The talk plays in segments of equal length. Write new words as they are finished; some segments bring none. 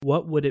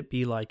What would it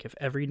be like if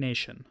every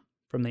nation,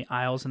 from the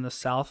Isles in the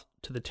south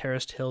to the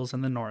terraced hills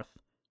in the north,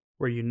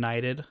 were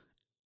united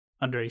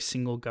under a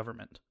single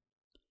government?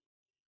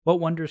 What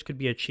wonders could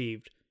be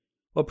achieved?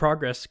 What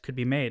progress could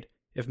be made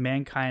if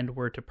mankind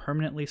were to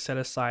permanently set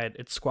aside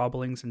its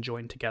squabblings and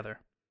join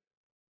together?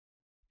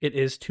 It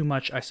is too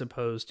much, I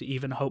suppose, to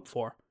even hope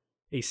for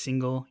a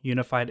single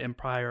unified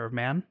empire of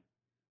man.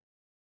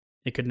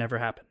 It could never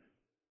happen.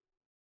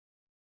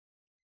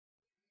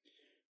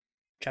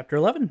 Chapter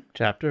 11.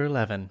 Chapter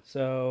 11.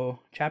 So,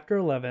 Chapter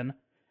 11,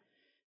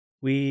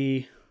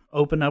 we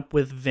open up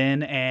with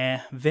Vin,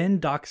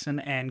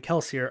 Doxson, and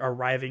Kelsier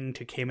arriving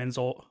to Cayman's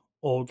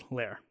old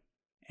lair.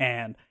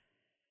 And,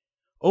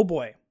 oh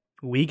boy,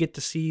 we get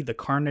to see the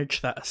carnage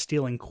that a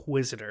Steel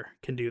Inquisitor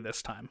can do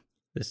this time.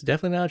 This is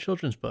definitely not a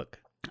children's book.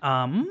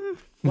 Well,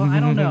 I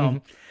don't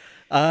know.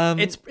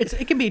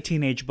 It can be a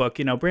teenage book.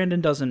 You know,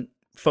 Brandon doesn't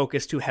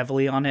focus too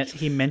heavily on it.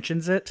 He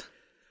mentions it,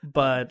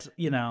 but,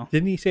 you know.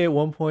 Didn't he say at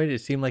one point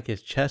it seemed like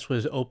his chest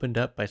was opened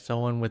up by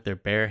someone with their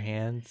bare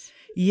hands?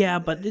 Yeah,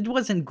 but it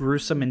wasn't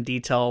gruesome in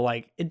detail.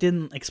 Like, it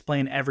didn't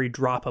explain every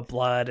drop of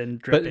blood and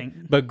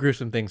dripping. But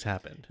gruesome things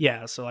happened.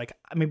 Yeah, so, like,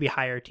 maybe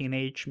higher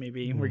teenage.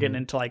 Maybe we're getting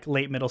into, like,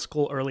 late middle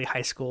school, early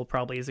high school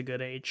probably is a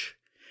good age.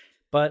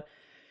 But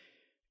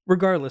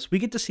regardless, we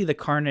get to see the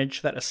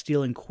carnage that a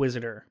Steel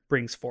Inquisitor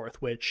brings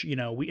forth, which, you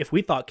know, if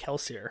we thought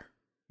Kelsier,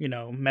 you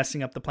know,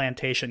 messing up the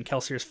plantation,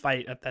 Kelsier's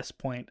fight at this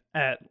point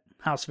at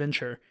House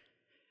Venture,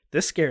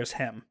 this scares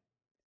him.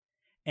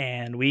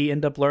 And we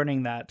end up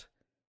learning that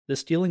the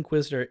Steel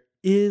Inquisitor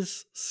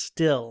is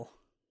still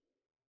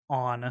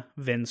on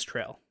Vin's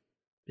trail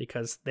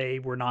because they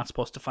were not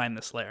supposed to find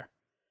this lair.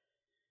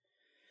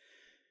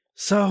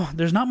 So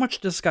there's not much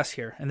to discuss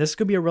here, and this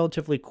could be a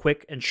relatively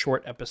quick and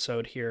short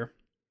episode here.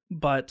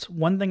 But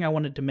one thing I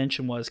wanted to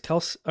mention was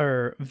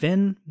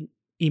Vin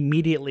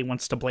immediately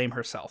wants to blame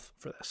herself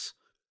for this.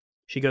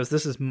 She goes,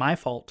 "This is my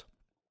fault.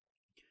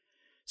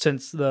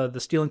 Since the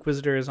Steel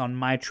Inquisitor is on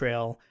my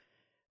trail,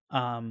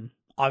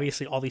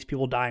 obviously all these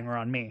people dying are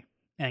on me."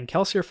 And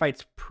Kelsier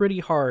fights pretty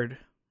hard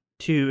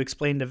to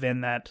explain to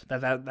Vin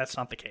that's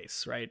not the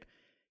case, right?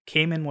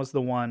 Cayman was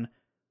the one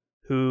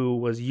who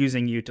was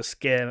using you to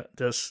scam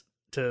this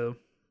to.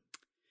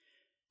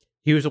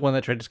 He was the one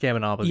that tried to scam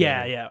an obligator.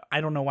 Yeah.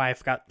 I don't know why I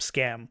forgot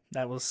scam.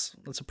 That's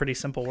a pretty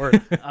simple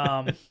word.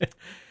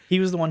 He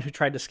was the one who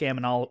tried to scam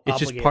an obligator. It's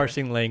just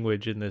parsing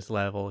language in this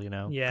level, you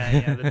know?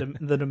 Yeah.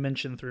 The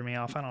dimension threw me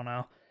off. I don't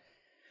know.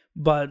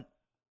 But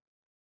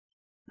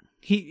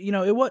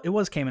it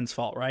was Cayman's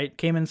fault, right?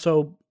 Cayman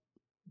so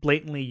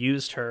blatantly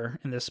used her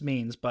in this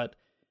means. But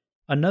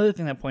another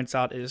thing that points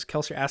out is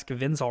Kelsier asked if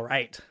Vin's all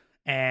right.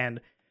 And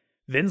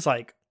Vin's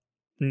like,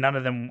 none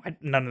of them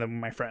are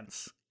my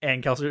friends.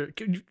 And Kelsier,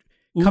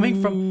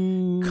 coming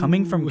from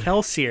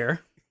Kelsier,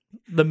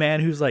 the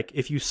man who's like,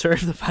 if you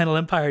serve the Final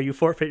Empire, you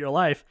forfeit your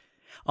life.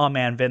 Oh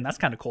man, Vin, that's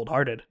kind of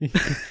cold-hearted.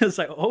 It's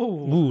like,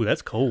 ooh,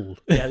 that's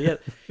cold. Yeah.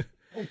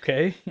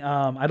 Okay.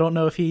 I don't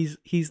know if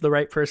he's the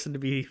right person to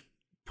be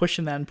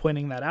pushing that and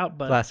pointing that out,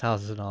 but glass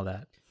houses and all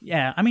that.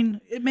 Yeah, I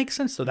mean, it makes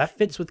sense though. That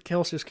fits with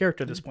Kelsier's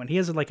character at this point. He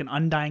has like an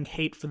undying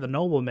hate for the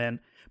noblemen,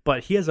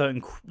 but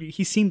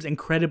he seems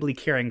incredibly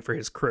caring for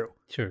his crew.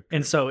 Sure.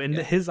 And so in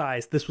his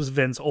eyes, this was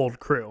Vin's old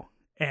crew.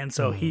 And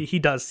so he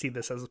does see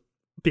this as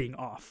being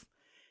off.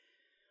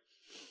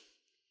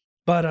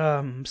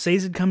 But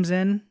Sazed comes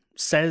in,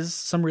 says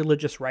some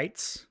religious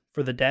rites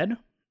for the dead.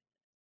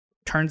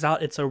 Turns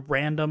out it's a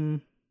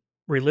random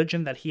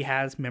religion that he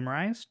has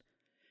memorized.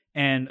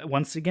 And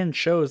once again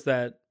shows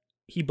that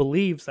he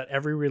believes that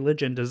every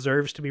religion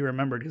deserves to be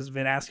remembered. Because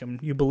Vin asked him,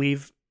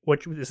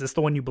 is this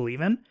the one you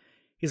believe in?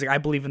 He's like, I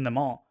believe in them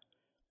all.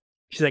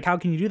 She's like, how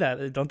can you do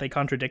that? Don't they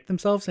contradict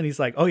themselves? And he's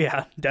like, oh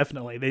yeah,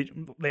 definitely.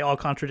 They all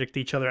contradict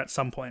each other at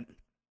some point.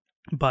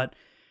 But,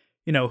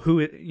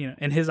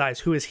 in his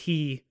eyes, who is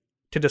he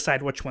to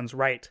decide which one's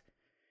right?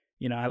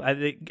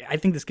 I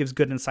think this gives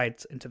good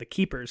insights into the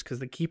Keepers, because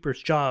the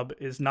Keeper's job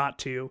is not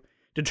to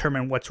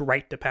determine what's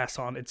right to pass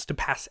on. It's to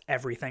pass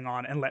everything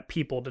on and let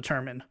people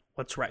determine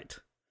what's right,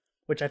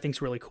 which I think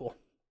is really cool.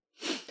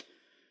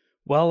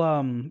 Well,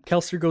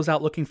 Kelsier goes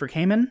out looking for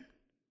Cayman.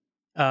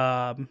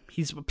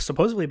 He's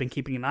supposedly been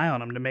keeping an eye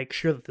on him to make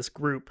sure that this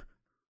group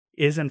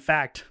is in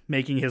fact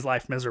making his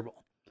life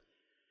miserable.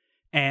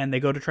 And they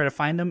go to try to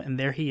find him, and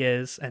there he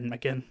is. And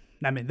again,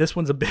 I mean, this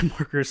one's a bit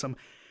more gruesome.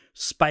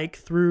 Spike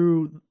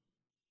through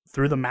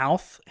the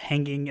mouth,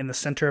 hanging in the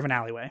center of an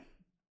alleyway.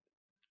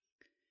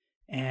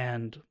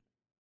 And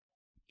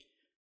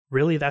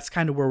really, that's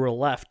kind of where we're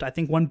left. I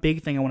think one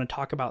big thing I want to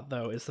talk about,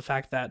 though, is the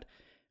fact that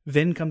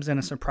Vin comes in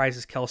and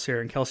surprises Kelsier,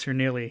 and Kelsier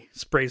nearly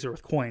sprays her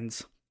with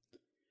coins.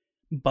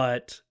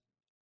 But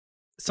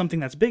something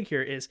that's big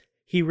here is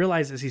he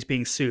realizes he's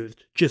being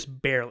soothed,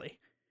 just barely.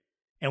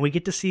 And we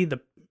get to see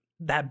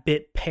that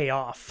bit pay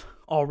off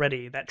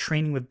already, that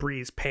training with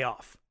Breeze pay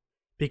off.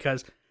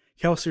 Because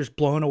Kelsier's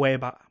blown away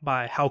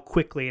by how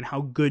quickly and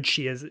how good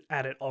she is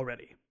at it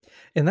already.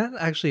 And that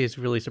actually is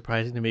really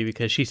surprising to me,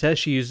 because she says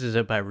she uses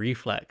it by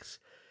reflex.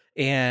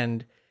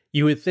 And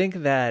You would think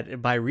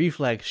that by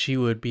reflex she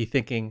would be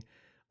thinking,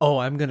 "Oh,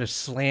 I'm gonna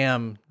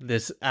slam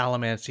this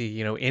allomancy,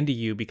 into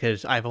you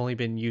because I've only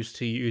been used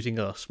to using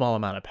a small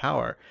amount of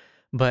power."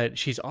 But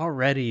she's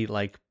already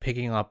like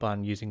picking up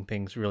on using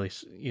things really,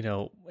 in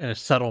a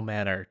subtle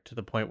manner to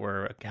the point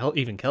where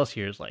even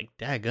Kelsier is like,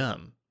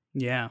 "Daggum."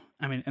 Yeah,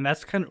 I mean, and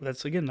that's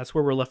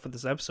where we're left with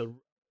this episode.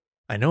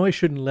 I know I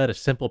shouldn't let a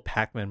simple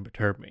packman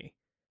perturb me.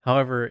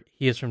 However,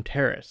 he is from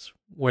Terrace,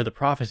 where the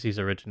prophecies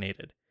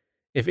originated.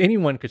 If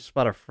anyone could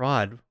spot a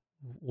fraud,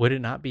 would it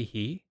not be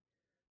he?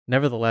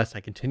 Nevertheless, I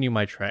continue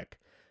my trek,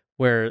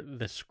 where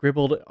the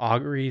scribbled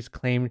auguries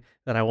claim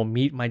that I will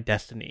meet my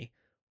destiny,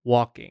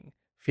 walking,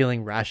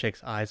 feeling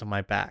Rashek's eyes on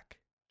my back,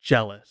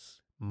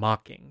 jealous,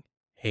 mocking,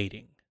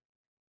 hating.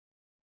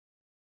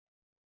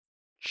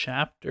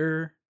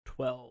 Chapter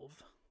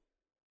 12.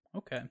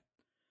 Okay.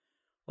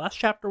 Last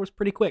chapter was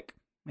pretty quick.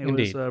 It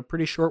Indeed. was a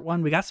pretty short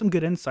one. We got some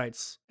good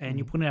insights, and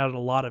you Mhm. pointed out a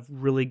lot of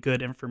really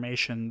good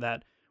information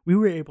that we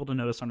were able to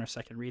notice on our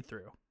second read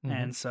through. Mhm.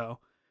 And so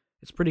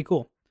it's pretty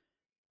cool.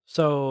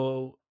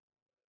 So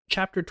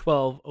chapter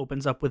 12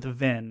 opens up with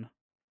Vin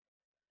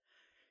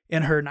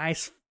in her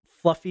nice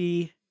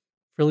fluffy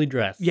Frilly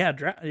dress.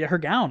 her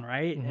gown,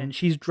 right? Mhm. And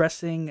she's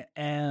dressing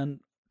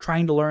and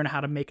trying to learn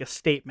how to make a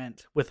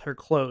statement with her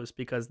clothes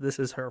because this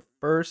is her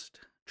first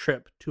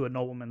trip to a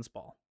nobleman's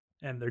ball,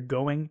 and they're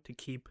going to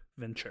keep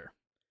Venture.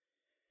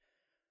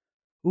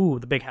 Ooh,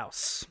 the big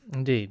house.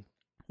 Indeed.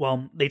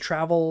 Well, they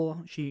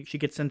travel. She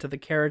gets into the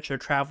carriage. They're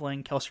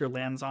traveling. Kelsier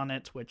lands on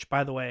it, which,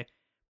 by the way,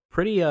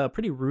 pretty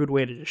rude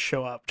way to just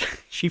show up.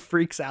 She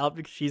freaks out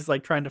because she's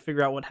like trying to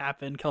figure out what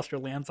happened.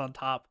 Kelsier lands on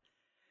top,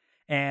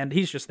 and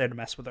he's just there to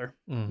mess with her.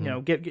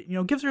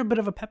 Mhm. Gives her a bit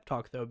of a pep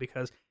talk though,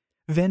 because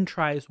Vin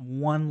tries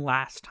one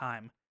last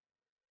time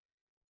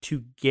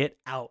to get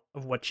out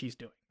of what she's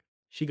doing.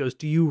 She goes,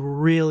 "Do you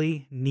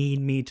really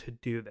need me to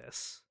do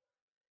this?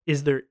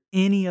 Is there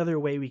any other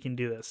way we can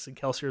do this?" And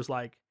Kelsier's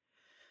like,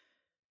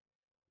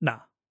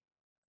 "Nah."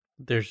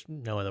 There's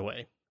no other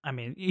way. I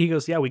mean, he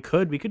goes, "Yeah, we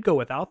could go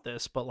without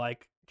this, but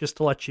like, just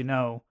to let you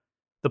know,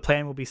 the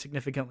plan will be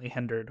significantly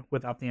hindered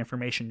without the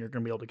information you're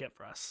going to be able to get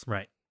for us."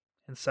 Right.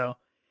 And so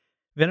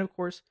Vin, of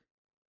course,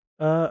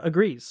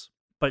 agrees,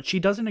 but she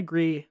doesn't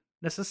agree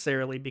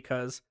necessarily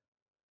because,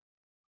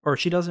 or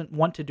she doesn't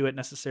want to do it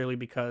necessarily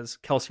because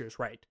Kelsier's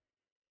right.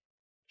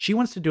 She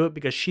wants to do it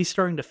because she's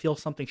starting to feel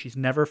something she's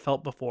never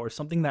felt before,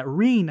 something that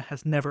Reen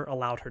has never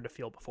allowed her to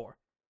feel before.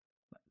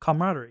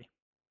 Camaraderie.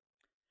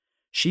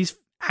 She's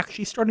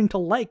actually starting to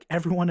like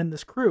everyone in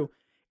this crew,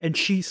 and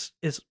she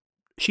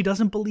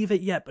doesn't believe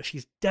it yet, but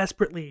she's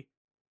desperately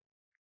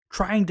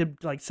trying to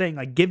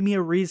saying give me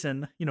a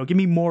reason, give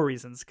me more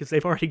reasons, because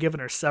they've already given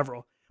her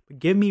several, but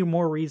give me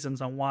more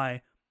reasons on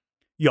why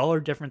y'all are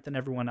different than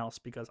everyone else,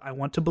 because I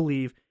want to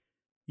believe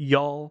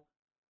y'all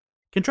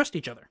can trust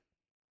each other.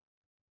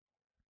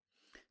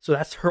 So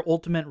that's her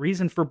ultimate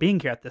reason for being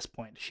here at this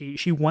point.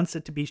 She wants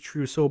it to be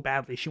true so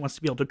badly. She wants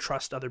to be able to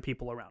trust other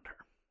people around her.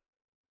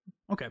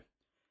 Okay.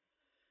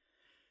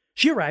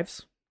 She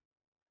arrives.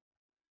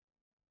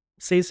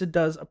 Sazed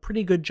does a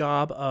pretty good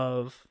job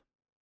of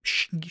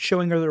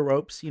showing her the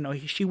ropes.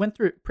 She went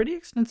through pretty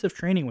extensive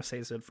training with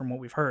Sazed from what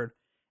we've heard.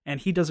 And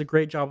he does a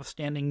great job of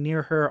standing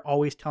near her,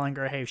 always telling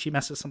her, hey, if she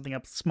messes something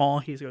up small,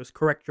 he goes,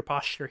 correct your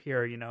posture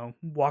here,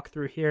 walk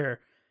through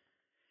here.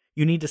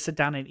 You need to sit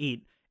down and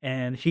eat.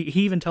 And he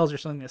even tells her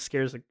something that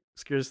scares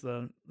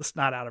the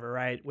snot out of her,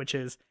 right? Which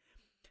is,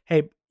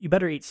 hey, you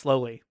better eat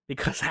slowly,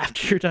 because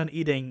after you're done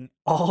eating,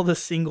 all the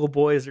single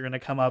boys are going to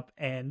come up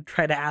and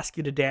try to ask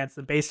you to dance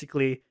and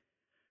basically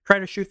try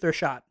to shoot their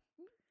shot.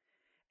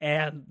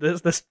 And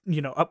this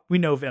we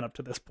know Vin up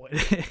to this point.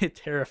 It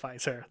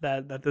terrifies her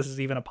that this is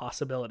even a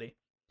possibility.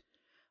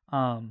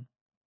 But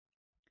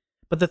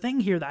the thing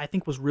here that I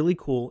think was really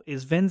cool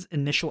is Vin's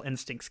initial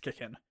instincts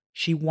kick in.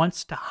 She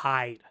wants to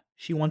hide.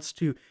 She wants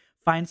to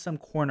find some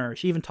corner.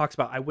 She even talks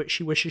about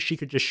she wishes she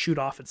could just shoot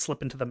off and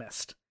slip into the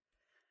mist.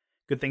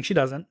 Good thing she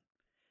doesn't.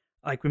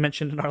 Like we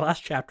mentioned in our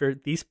last chapter,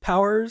 these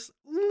powers,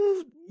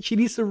 she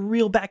needs to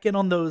reel back in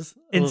on those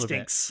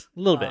instincts. A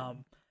little bit.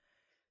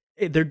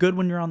 They're good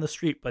when you're on the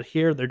street, but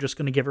here they're just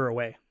going to give her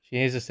away. She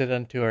needs to sit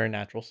onto her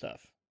natural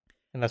stuff.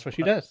 And that's what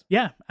she does.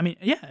 Yeah, I mean,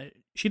 yeah,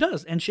 she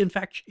does. And in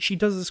fact, she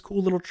does this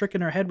cool little trick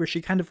in her head where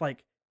she kind of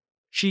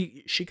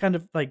she kind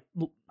of I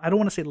don't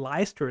want to say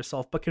lies to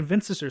herself, but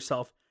convinces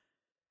herself,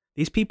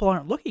 these people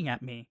aren't looking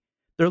at me.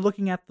 They're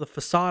looking at the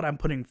facade I'm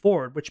putting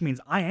forward, which means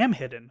I am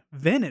hidden.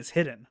 Vin is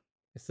hidden.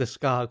 It's the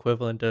ska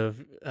equivalent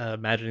of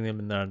imagining them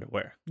in their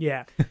underwear.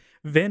 Yeah.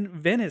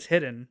 Vin is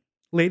hidden.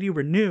 Lady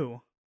Renew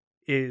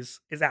is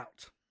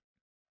out.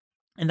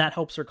 And that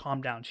helps her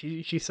calm down.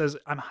 She says,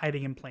 I'm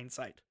hiding in plain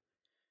sight.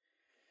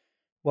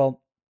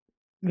 Well,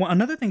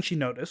 another thing she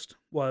noticed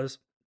was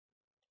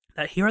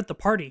that here at the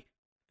party,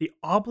 the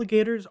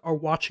obligators are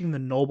watching the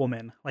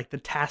noblemen like the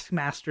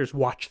taskmasters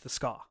watch the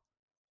ska.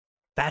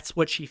 That's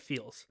what she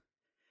feels,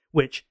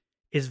 which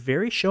is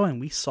very showing.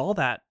 We saw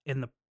that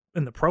in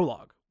the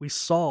prologue. We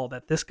saw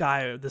that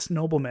this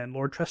nobleman,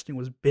 Lord Trusting,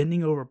 was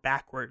bending over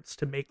backwards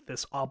to make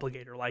this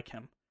obligator like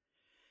him.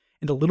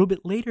 And a little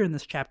bit later in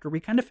this chapter, we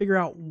kind of figure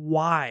out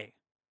why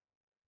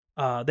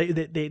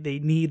they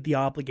need the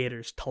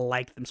obligators to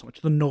like them so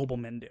much. The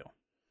noblemen do.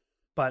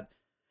 But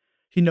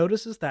she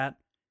notices that,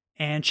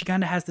 and she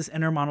kind of has this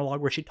inner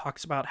monologue where she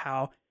talks about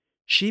how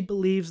she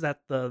believes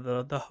that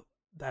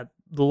that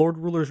the Lord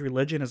Ruler's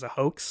religion is a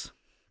hoax.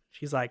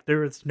 She's like,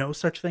 there is no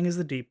such thing as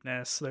the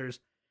deepness. It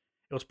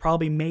was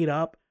probably made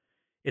up.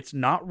 It's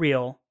not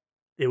real.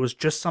 It was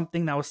just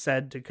something that was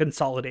said to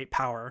consolidate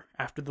power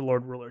after the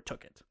Lord Ruler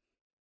took it.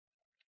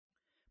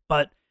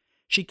 But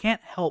she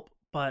can't help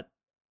but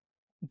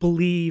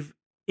believe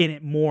in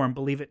it more and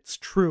believe it's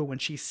true when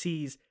she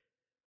sees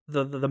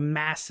the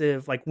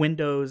massive like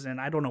windows, and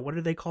I don't know, what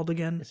are they called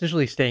again?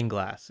 Essentially stained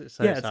glass. It's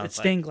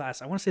stained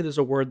glass. I want to say there's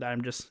a word that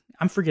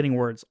I'm forgetting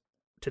words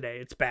today.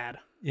 It's bad.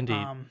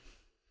 Indeed.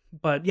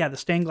 But yeah, the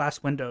stained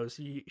glass windows.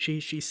 She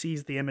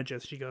sees the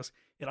images. She goes,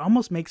 it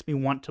almost makes me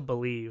want to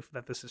believe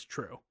that this is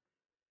true,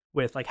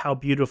 with like how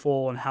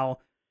beautiful and how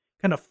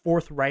kind of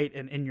forthright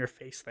and in your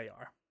face they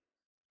are.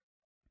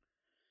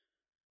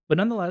 But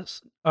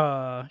nonetheless,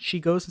 she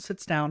goes and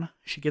sits down.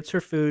 She gets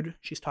her food.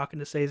 She's talking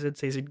to Sazed.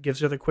 Sazed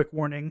gives her the quick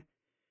warning.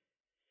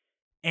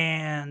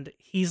 And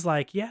he's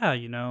like, yeah,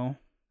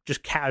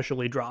 just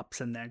casually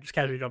drops in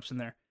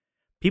there.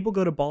 People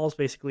go to balls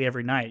basically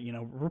every night.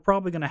 We're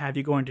probably going to have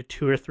you going to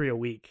 2 or 3 a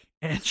week.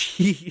 And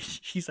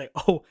she's like,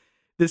 oh,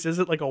 this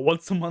isn't like a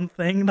once a month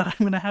thing that I'm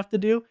going to have to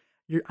do.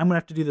 I'm going to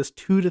have to do this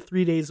 2 to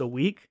 3 days a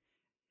week.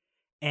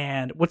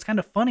 And what's kind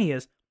of funny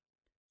is,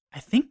 I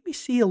think we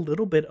see a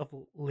little bit of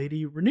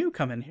Lady Renew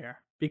come in here,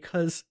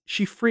 because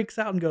she freaks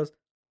out and goes,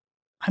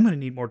 I'm going to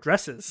need more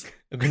dresses.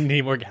 I'm going to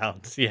need more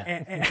gowns,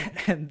 yeah.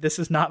 And this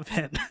is not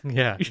Vin.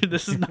 Yeah.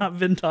 This is not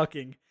Vin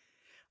talking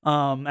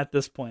at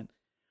this point.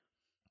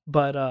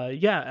 But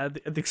yeah,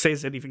 I think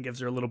Sazed even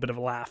gives her a little bit of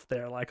a laugh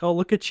there, like, oh,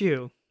 look at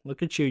you.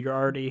 You're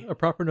already a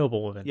proper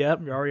noblewoman. Yep,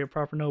 you're already a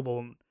proper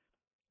noblewoman.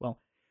 Well,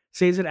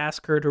 Sazed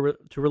asks her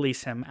to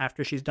release him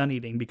after she's done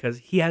eating, because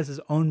he has his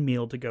own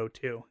meal to go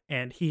to,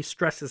 and he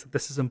stresses that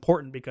this is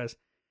important because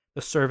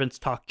the servants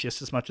talk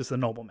just as much as the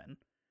noblemen,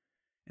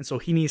 and so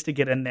he needs to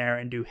get in there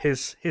and do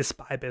his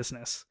spy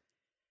business.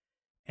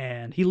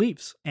 And he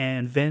leaves,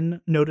 and Vin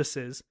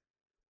notices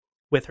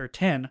with her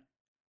tin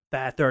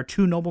that there are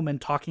 2 noblemen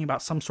talking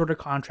about some sort of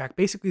contract,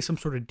 basically some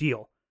sort of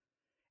deal,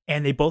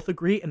 and they both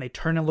agree, and they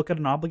turn and look at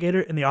an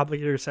obligator, and the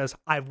obligator says,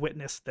 I've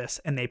witnessed this,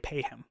 and they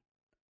pay him.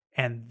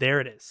 And there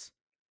it is.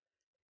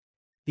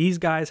 These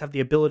guys have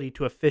the ability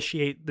to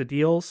officiate the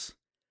deals.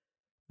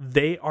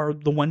 They are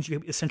the ones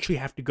you essentially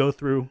have to go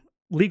through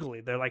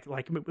legally. They're like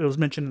it was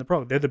mentioned in the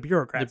prologue. They're the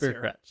bureaucrats.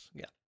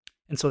 Yeah.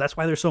 And so that's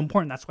why they're so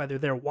important. That's why they're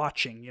there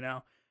watching.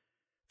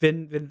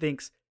 Vin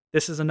thinks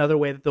this is another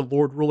way that the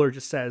Lord Ruler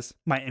just says,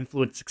 my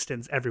influence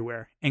extends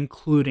everywhere,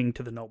 including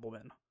to the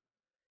noblemen.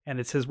 And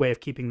it's his way of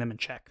keeping them in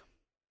check.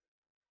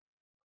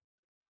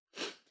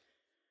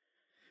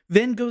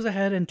 Vin goes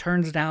ahead and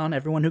turns down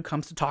everyone who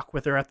comes to talk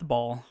with her at the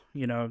ball.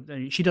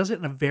 She does it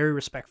in a very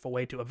respectful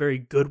way, a very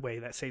good way,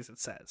 that Sazed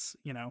says.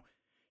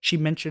 She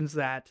mentions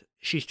that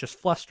she's just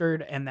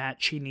flustered and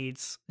that she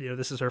needs,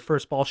 this is her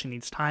first ball, she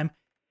needs time.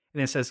 And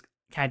then says,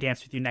 can I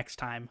dance with you next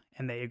time?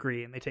 And they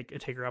agree, and they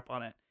take her up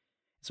on it.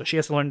 So she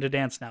has to learn to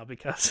dance now,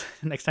 because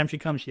next time she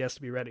comes, she has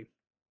to be ready.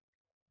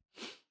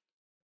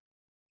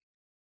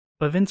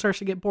 But Vin starts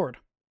to get bored.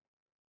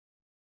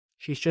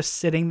 She's just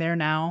sitting there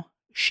now.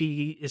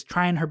 She is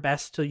trying her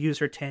best to use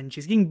her tin.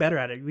 She's getting better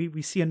at it.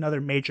 We see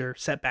another major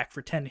setback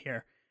for tin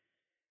here.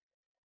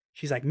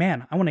 She's like,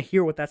 man, I want to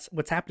hear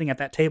what's happening at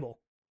that table.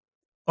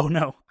 Oh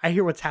no, I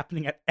hear what's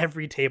happening at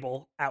every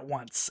table at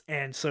once.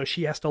 And so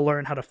she has to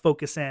learn how to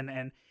focus in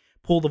and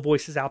pull the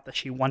voices out that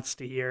she wants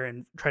to hear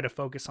and try to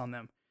focus on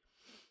them.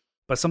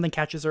 But something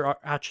catches her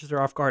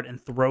off guard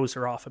and throws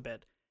her off a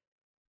bit.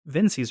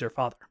 Vin sees her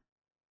father.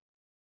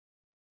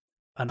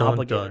 An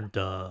obligator. Dun,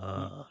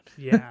 dun.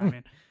 Yeah, I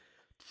mean...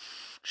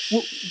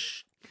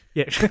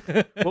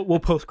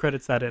 we'll post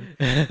credits that in.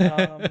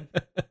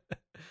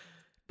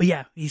 But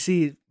yeah,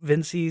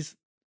 Vin sees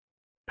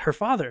her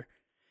father,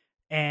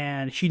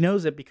 and she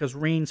knows it because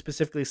Reen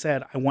specifically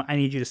said, I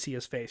need you to see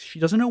his face. She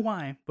doesn't know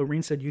why, but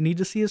Reen said, you need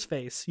to see his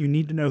face. You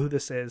need to know who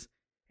this is.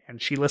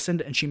 And she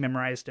listened and she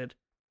memorized it.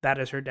 That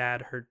is her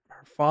dad. Her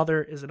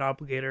father is an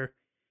obligator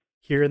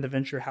here in the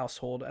Venture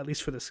household, at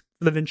least for the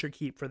Venture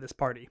keep for this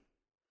party.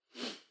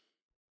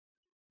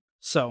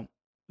 So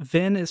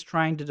Vin is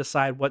trying to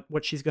decide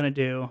what she's going to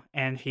do,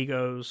 and he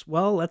goes,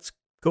 well, let's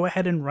go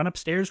ahead and run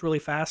upstairs really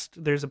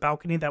fast. There's a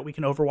balcony that we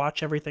can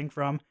overwatch everything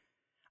from.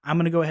 I'm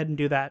going to go ahead and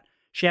do that.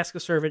 She asks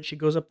a servant, she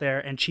goes up there,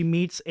 and she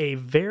meets a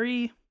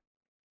very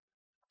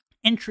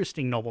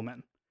interesting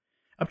nobleman.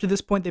 Up to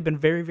this point, they've been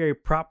very, very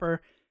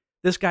proper.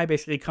 This guy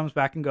basically comes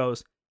back and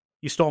goes,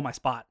 you stole my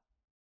spot.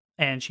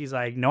 And she's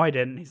like, no, I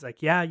didn't. He's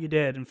like, yeah, you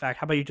did. In fact,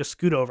 how about you just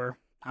scoot over?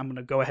 I'm going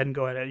to go ahead.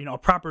 A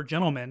proper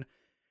gentleman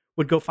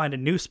would go find a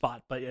new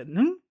spot, but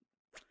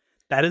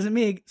that isn't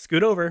me.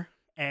 Scoot over,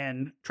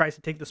 and tries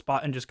to take the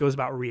spot and just goes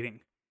about reading.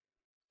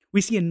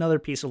 We see another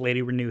piece of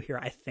Lady Renew here,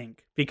 I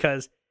think,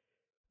 because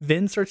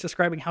Vin starts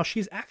describing how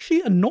she's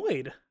actually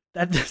annoyed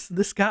that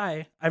this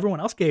guy, everyone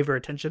else gave her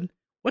attention.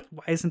 Why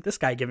isn't this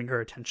guy giving her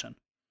attention?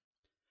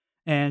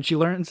 And she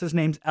learns his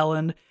name's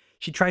Ellen.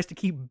 She tries to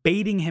keep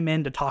baiting him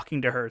into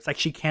talking to her. It's like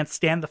she can't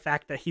stand the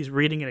fact that he's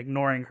reading and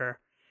ignoring her.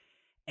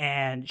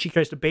 And she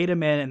tries to bait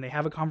him in, and they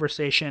have a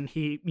conversation.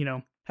 He,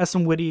 has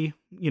some witty,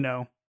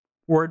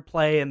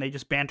 wordplay, and they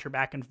just banter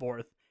back and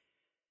forth.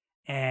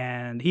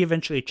 And he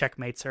eventually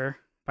checkmates her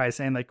by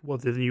saying, like, well,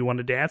 do you want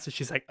to dance? And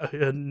she's like,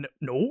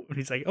 no. And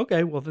he's like,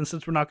 okay, well, then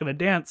since we're not going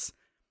to dance,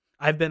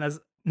 I've been as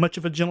much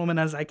of a gentleman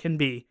as I can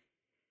be.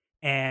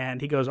 And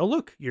he goes, oh,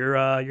 look,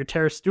 your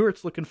Tara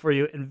Stewart's looking for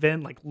you. And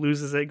Vin, like,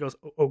 loses it, goes,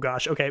 oh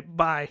gosh, okay,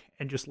 bye,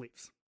 and just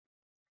leaves.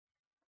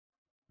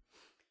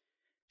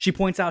 She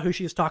points out who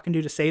she is talking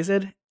to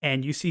Sazed,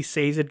 and you see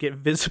Sazed get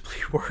visibly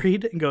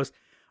worried and goes,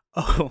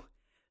 oh,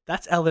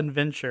 that's Ellen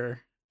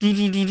Venture.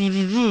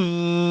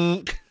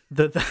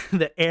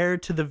 the heir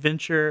to the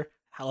Venture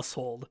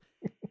household.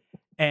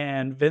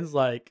 And Vin's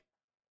like,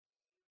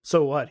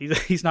 so what?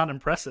 He's not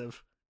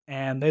impressive.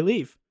 And they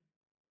leave.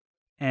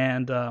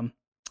 And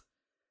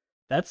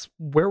that's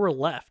where we're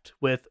left,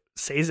 with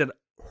Sazed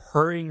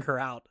hurrying her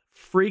out,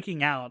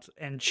 freaking out,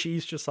 and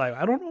she's just like,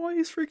 I don't know why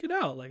he's freaking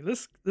out. Like,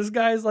 this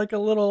guy's like a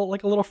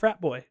little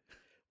frat boy.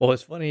 Well,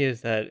 what's funny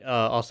is that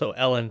also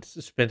Ellen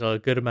spent a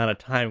good amount of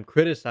time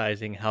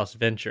criticizing House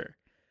Venture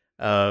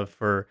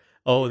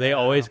they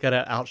always got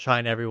to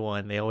outshine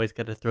everyone. They always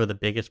got to throw the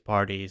biggest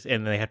parties,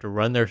 and they have to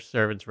run their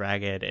servants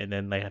ragged, and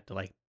then they have to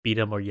like beat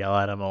them or yell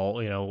at them all,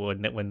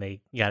 when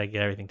they got to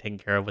get everything taken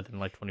care of within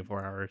like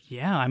 24 hours.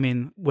 Yeah, I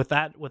mean, with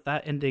that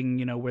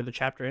ending, where the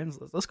chapter ends,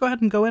 let's go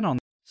ahead and go in on.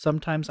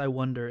 Sometimes I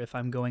wonder if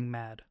I'm going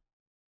mad.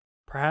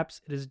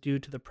 Perhaps it is due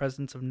to the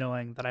presence of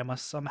knowing that I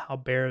must somehow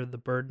bear the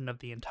burden of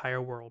the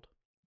entire world.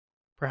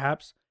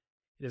 Perhaps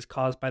it is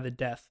caused by the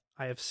death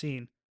I have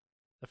seen,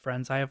 the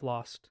friends I have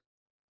lost,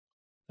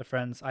 the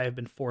friends I have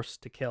been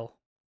forced to kill.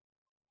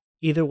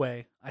 Either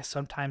way, I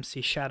sometimes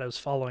see shadows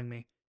following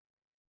me,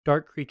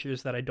 dark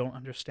creatures that I don't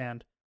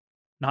understand,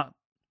 not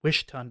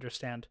wish to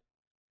understand.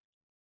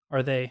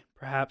 Are they,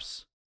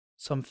 perhaps,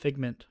 some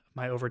figment of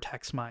my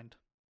overtaxed mind?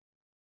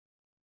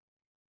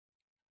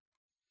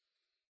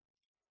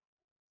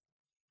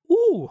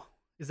 Ooh,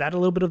 is that a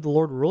little bit of the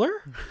Lord Ruler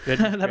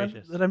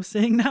that I'm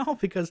seeing now?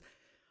 Because,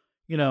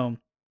 we're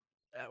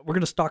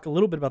going to talk a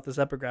little bit about this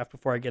epigraph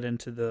before I get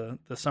into the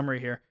summary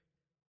here.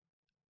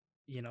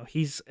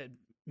 He's,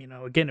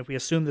 again, if we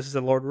assume this is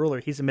the Lord Ruler,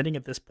 he's admitting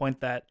at this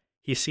point that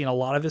he's seen a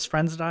lot of his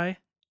friends die,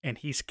 and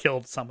he's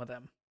killed some of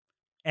them.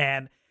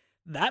 And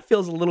that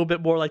feels a little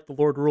bit more like the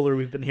Lord Ruler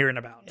we've been hearing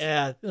about.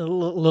 Yeah, a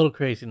little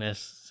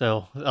craziness.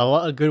 So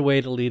a good way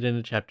to lead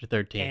into chapter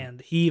 13.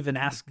 And he even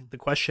asked the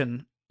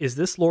question, is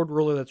this Lord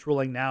Ruler that's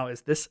ruling now,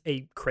 is this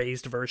a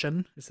crazed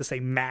version? Is this a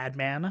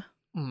madman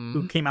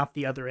who came out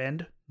the other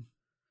end?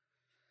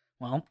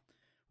 Well,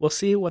 we'll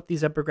see what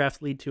these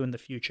epigraphs lead to in the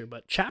future.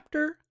 But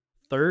chapter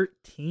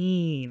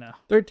 13.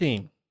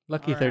 13.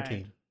 Lucky 13.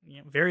 Right.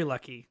 Yeah, very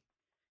lucky.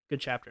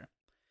 Good chapter.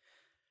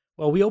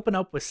 Well, we open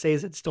up with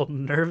Sazed still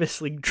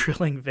nervously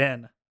drilling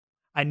Vin.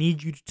 I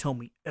need you to tell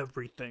me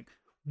everything.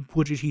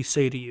 What did he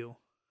say to you?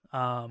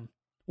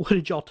 What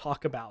did y'all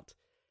talk about?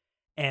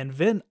 And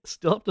Vin,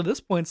 still up to this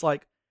point, is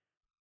like,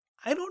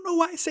 I don't know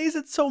why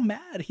Sazed's so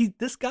mad.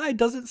 This guy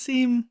doesn't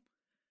seem.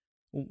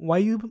 Why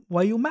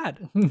you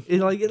mad?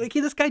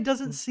 This guy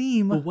doesn't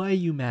seem. Well, why are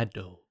you mad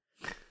though?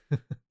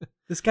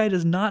 This guy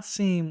does not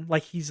seem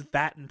like he's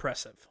that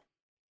impressive.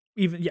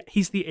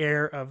 He's the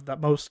heir of the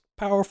most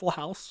powerful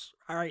house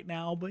right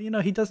now, but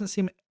he doesn't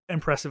seem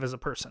impressive as a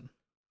person.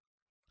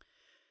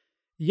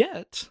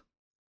 Yet,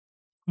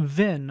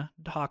 Vin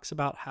talks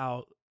about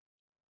how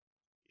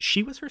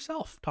she was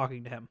herself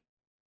talking to him.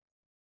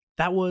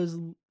 That was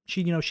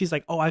she's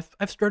like, oh, I've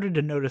started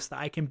to notice that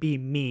I can be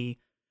me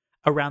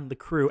around the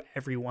crew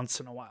every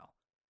once in a while.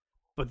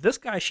 But this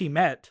guy she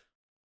met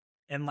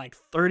in like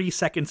 30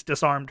 seconds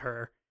disarmed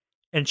her,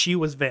 and she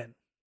was Vin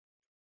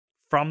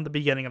from the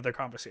beginning of their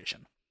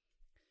conversation.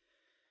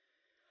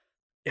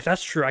 If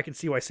that's true, I can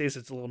see why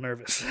Sazed's a little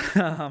nervous.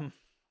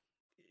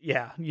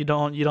 Yeah, you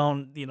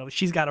don't,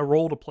 she's got a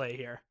role to play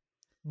here.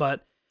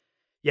 But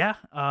yeah,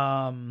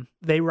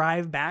 they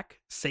arrive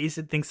back.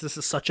 Sazed thinks this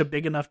is such a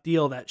big enough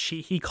deal that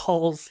he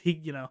presses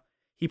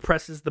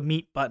the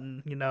meet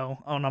button,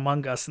 on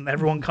Among Us, and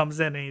everyone comes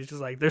in, and he's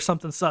just like, there's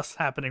something sus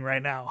happening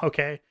right now,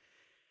 okay?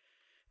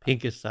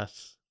 Pink is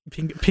sus.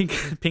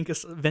 Pink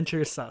is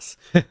Venture is sus.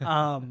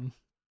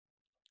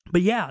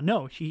 But yeah,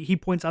 no, he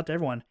points out to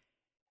everyone,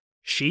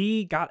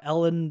 she got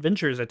Ellen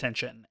Venture's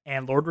attention,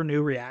 and Lord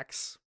Renew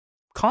reacts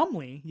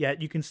calmly,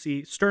 yet you can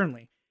see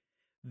sternly.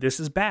 This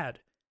is bad.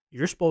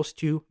 You're supposed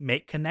to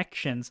make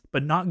connections,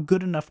 but not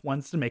good enough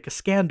ones to make a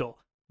scandal.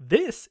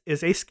 This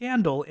is a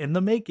scandal in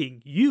the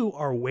making. You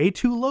are way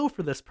too low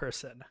for this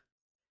person.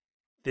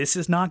 This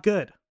is not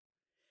good.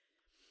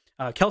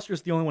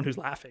 Kelster's the only one who's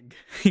laughing.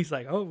 He's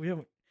like,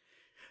 oh,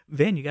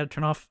 Vin, you got to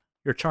turn off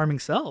your charming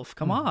self.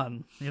 Come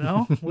on.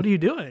 What are you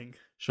doing?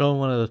 Show him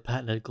one of those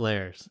patented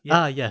glares. Yeah.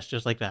 Ah, yes,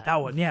 just like that.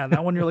 That one. Yeah,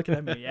 that one you're looking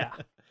at me. Yeah.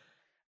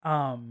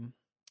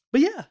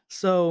 But yeah,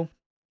 so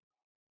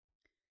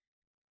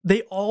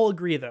they all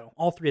agree, though.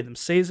 All three of them,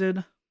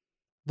 Sazed,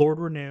 Lord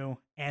Renew,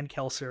 and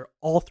Kelsier,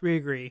 all three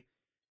agree.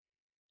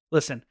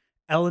 Listen,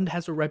 Elend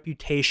has a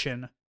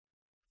reputation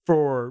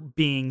for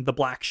being the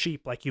black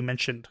sheep, like you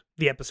mentioned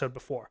the episode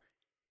before.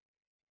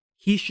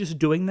 He's just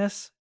doing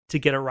this to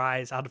get a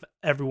rise out of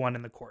everyone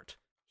in the court.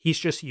 He's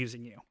just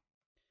using you.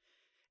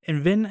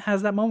 And Vin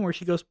has that moment where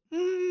she goes,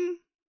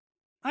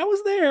 I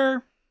was there.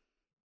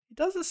 It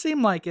doesn't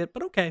seem like it,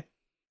 but okay.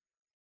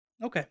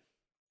 Okay.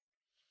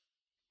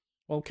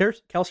 Well,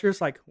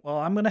 Kelsier's like, well,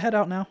 I'm going to head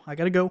out now. I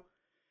got to go.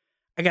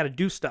 I got to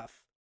do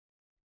stuff.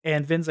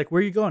 And Vin's like, where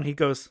are you going? He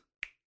goes,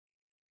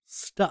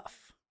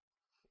 stuff.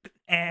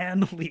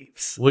 And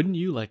leaves. Wouldn't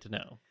you like to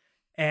know?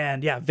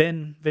 And yeah,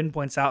 Vin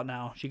points out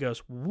now. She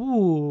goes,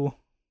 woo,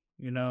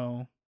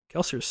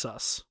 Kelsier's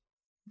sus.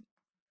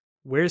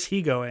 Where's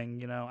he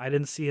going? I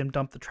didn't see him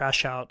dump the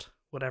trash out.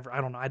 Whatever.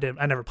 I don't know.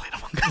 I never played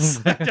Among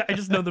Us. I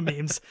just know the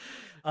memes.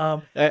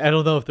 I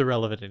don't know if they're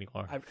relevant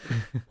anymore.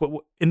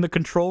 In the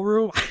control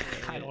room?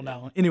 I don't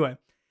know. Anyway,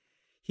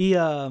 he's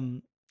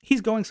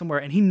going somewhere,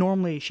 and he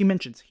normally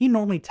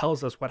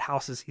tells us what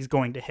houses he's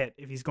going to hit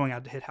if he's going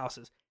out to hit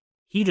houses.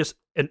 He just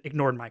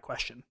ignored my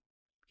question.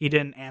 He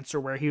didn't answer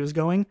where he was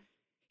going.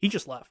 He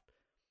just left.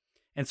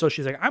 And so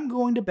she's like, I'm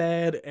going to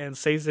bed, and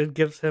Sazed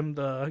gives her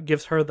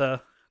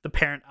the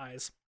parent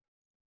eyes.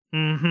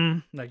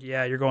 Like,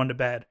 yeah, you're going to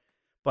bed.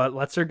 But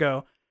lets her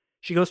go.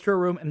 She goes to her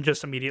room and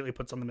just immediately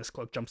puts on the mist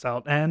cloak, jumps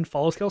out, and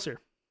follows Kelsier.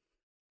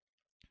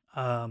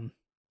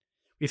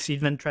 We've seen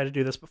Vin try to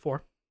do this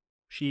before.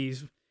 She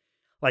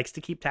likes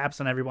to keep tabs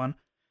on everyone.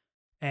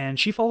 And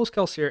she follows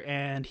Kelsier,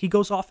 and he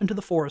goes off into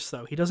the forest,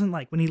 though. He doesn't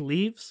when he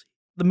leaves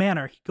the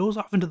manor, he goes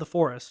off into the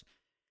forest.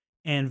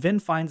 And Vin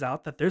finds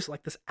out that there's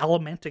this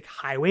Allomantic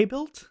highway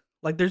built.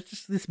 There's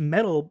just this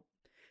metal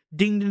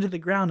dinged into the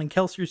ground, and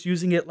Kelsier's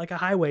using it like a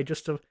highway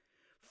just to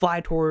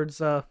fly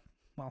towards,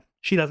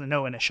 she doesn't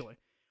know initially.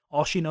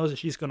 All she knows is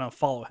she's going to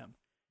follow him.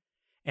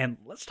 And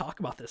let's talk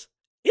about this.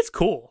 It's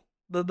cool.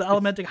 The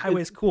Allomantic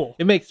highway is cool.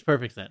 It makes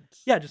perfect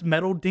sense. Yeah, just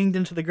metal dinged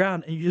into the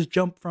ground, and you just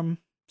jump from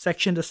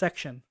section to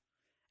section.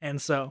 And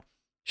so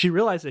she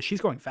realizes she's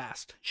going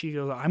fast. She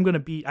goes, I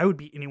would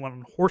beat anyone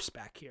on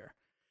horseback here.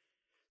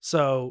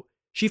 So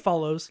she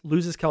follows,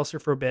 loses Kelsier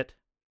for a bit,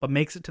 but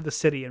makes it to the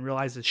city and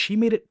realizes she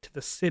made it to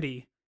the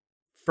city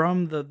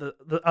from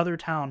the other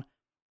town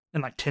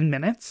in 10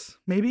 minutes,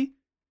 maybe?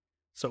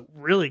 So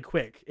really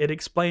quick. It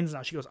explains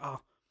now. She goes,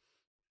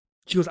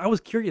 I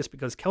was curious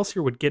because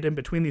Kelsier would get in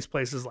between these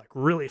places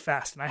really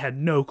fast, and I had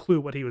no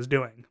clue what he was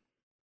doing.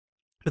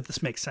 But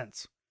this makes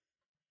sense.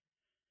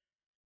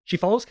 She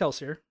follows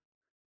Kelsier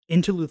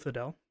into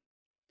Luthadel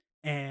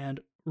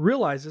and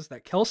realizes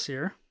that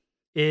Kelsier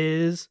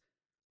is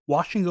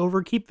watching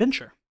over Keep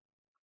Venture.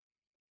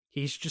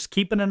 He's just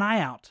keeping an eye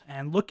out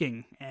and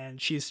looking,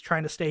 and she's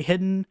trying to stay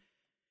hidden.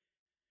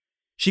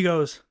 She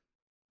goes,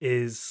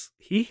 is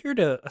he here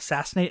to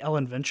assassinate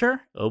Ellen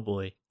Venture? Oh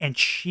boy. And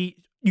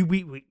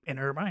we in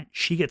her mind,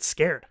 she gets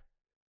scared.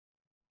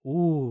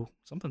 Ooh,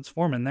 something's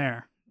forming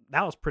there.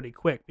 That was pretty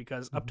quick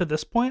because up to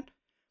this point,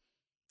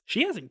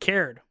 she hasn't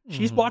cared.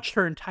 She's watched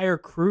her entire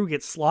crew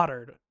get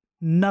slaughtered.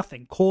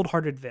 Nothing.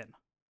 Cold-hearted Vin.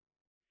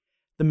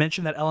 The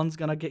mention that Ellen's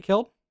gonna get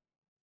killed?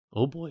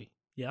 Oh boy.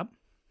 Yep.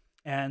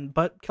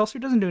 But Kelsier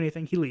doesn't do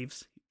anything. He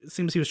leaves. It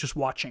seems he was just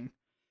watching.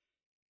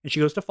 And she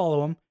goes to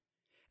follow him,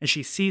 and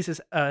she sees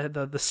his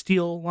the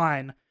steel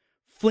line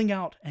fling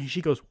out, and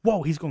she goes,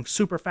 whoa, he's going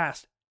super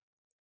fast.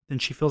 Then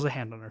she feels a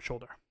hand on her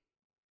shoulder.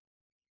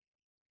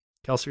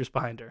 Kelsier's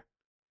behind her.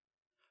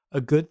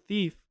 A good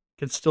thief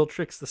can steal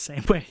tricks the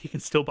same way he can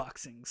steal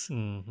boxings.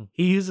 Mm-hmm.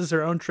 He uses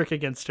her own trick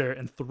against her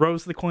and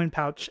throws the coin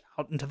pouch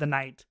out into the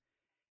night.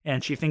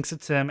 And she thinks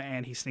it's him,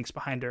 and he sneaks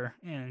behind her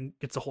and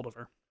gets a hold of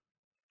her.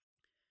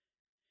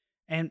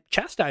 And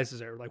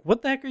chastises her.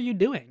 What the heck are you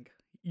doing?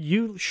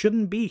 You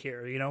shouldn't be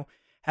here,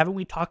 Haven't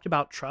we talked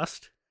about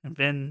trust? And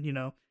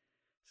then,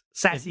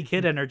 sassy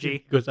kid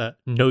energy. Goes,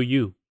 no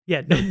you.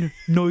 Yeah,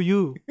 no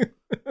you.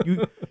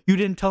 You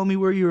didn't tell me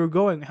where you were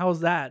going. How's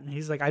that? And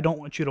he's like, I don't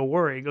want you to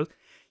worry. He goes,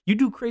 you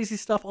do crazy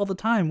stuff all the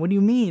time. What do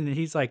you mean? And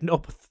he's like, no,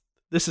 but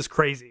this is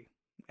crazy.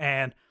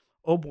 And,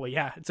 oh boy,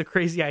 yeah, it's a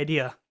crazy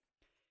idea.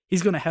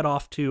 He's going to head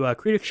off to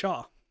Creedic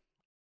Shaw,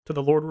 to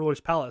the Lord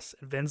Ruler's palace.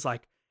 And Vin's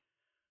like,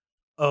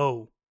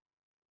 oh,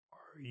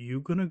 are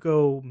you going to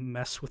go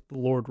mess with the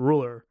Lord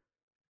Ruler?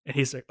 And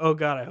he's like, oh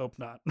God, I hope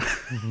not.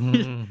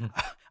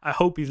 I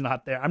hope he's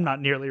not there. I'm not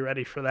nearly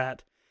ready for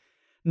that.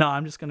 No,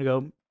 I'm just going to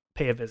go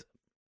pay a visit.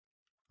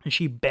 And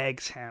she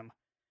begs him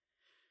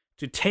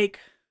to take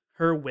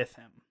her with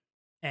him.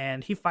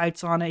 And he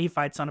fights on it,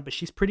 but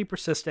she's pretty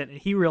persistent. And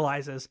he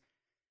realizes,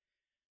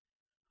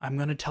 I'm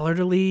going to tell her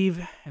to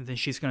leave, and then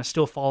she's going to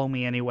still follow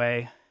me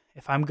anyway.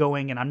 If I'm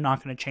going and I'm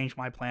not going to change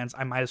my plans,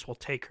 I might as well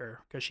take her,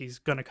 because she's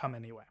going to come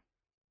anyway.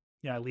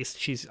 At least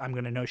I'm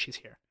going to know she's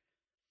here.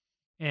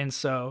 And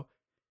so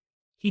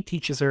he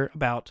teaches her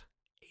about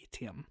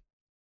Atium.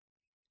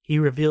 He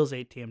reveals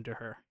Atium to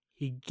her.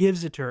 He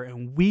gives it to her,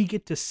 and we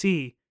get to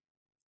see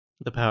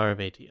The power of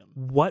ATM.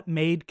 What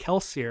made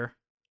Kelsier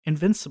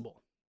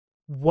invincible?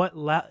 What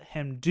let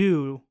him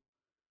do?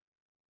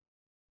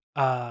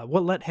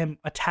 What let him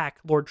attack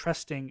Lord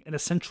Trusting and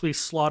essentially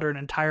slaughter an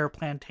entire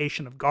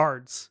plantation of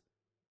guards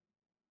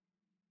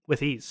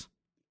with ease?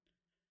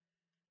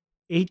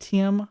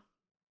 ATM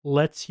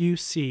lets you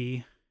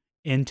see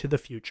into the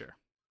future.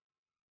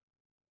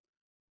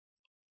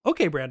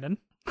 Okay, Brandon.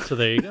 So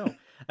there you go.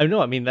 I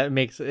know. I mean, that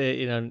makes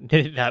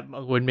that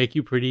would make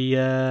you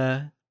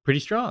pretty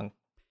strong.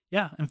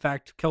 Yeah. In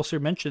fact,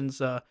 Kelsier mentions.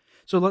 So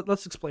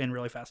let's explain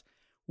really fast.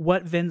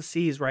 What Vin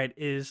sees, right,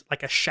 is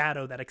like a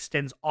shadow that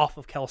extends off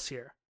of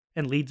Kelsier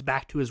and leads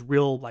back to his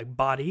real like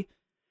body,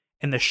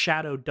 and the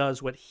shadow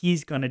does what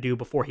he's gonna do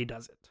before he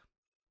does it.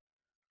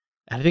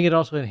 I think it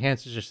also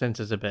enhances her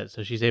senses a bit,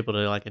 so she's able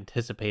to like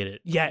anticipate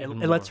it. Yeah, it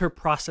lets her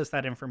process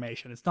that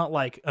information. It's not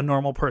like a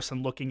normal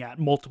person looking at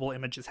multiple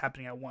images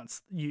happening at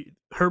once.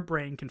 Her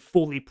brain can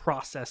fully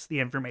process the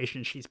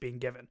information she's being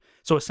given.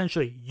 So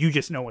essentially, you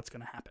just know what's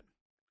going to happen.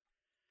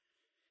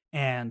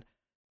 And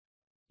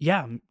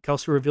yeah,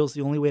 Kelsey reveals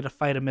the only way to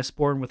fight a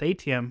Mistborn with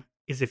ATM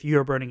is if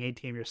you're burning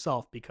ATM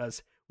yourself,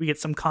 because we get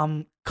some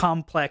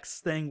complex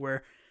thing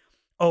where,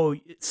 oh,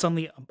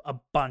 suddenly a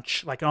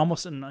bunch, like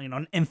almost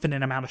an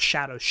infinite amount of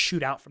shadows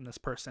shoot out from this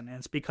person, and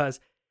it's because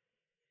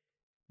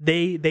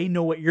they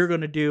know what you're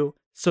going to do,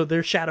 so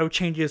their shadow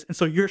changes, and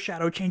so your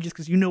shadow changes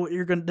because you know what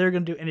they're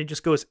going to do, and it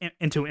just goes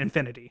into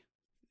infinity.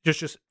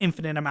 Just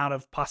infinite amount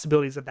of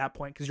possibilities at that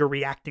point because you're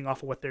reacting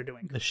off of what they're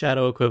doing. The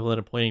shadow equivalent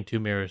of pointing two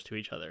mirrors to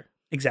each other.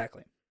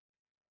 Exactly.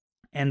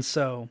 And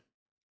so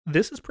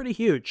this is pretty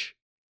huge.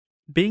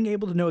 Being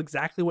able to know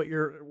exactly what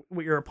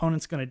your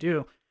opponent's going to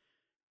do.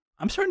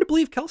 I'm starting to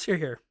believe Kelsier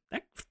here.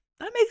 That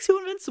makes you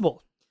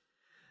invincible.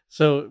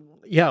 So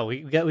yeah,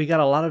 we got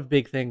a lot of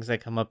big things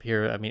that come up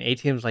here. I mean,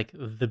 ATM's like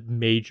the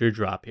major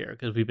drop here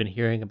because we've been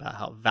hearing about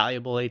how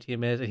valuable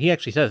ATM is, and he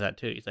actually says that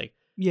too. He's like,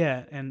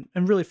 yeah, and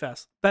really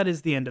fast. That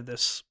is the end of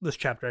this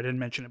chapter. I didn't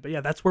mention it, but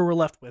yeah, that's where we're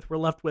left with. We're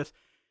left with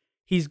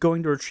he's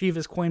going to retrieve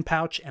his coin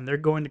pouch, and they're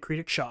going to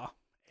Creedic Shaw,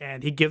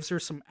 and he gives her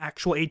some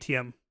actual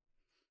ATM.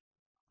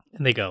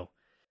 And they go,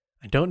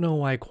 I don't know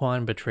why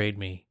Quan betrayed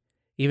me.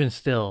 Even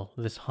still,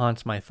 this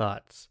haunts my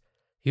thoughts.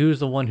 He was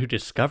the one who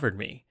discovered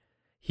me.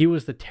 He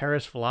was the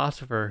Terrace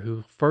philosopher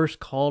who first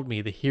called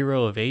me the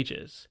hero of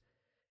ages.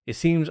 It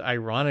seems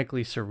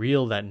ironically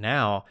surreal that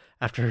now,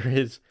 after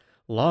his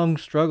long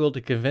struggle to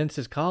convince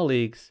his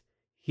colleagues,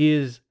 he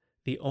is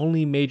the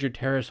only major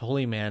Terrace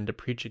holy man to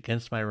preach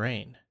against my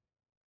reign.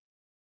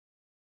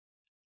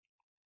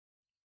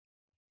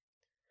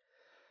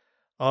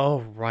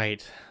 All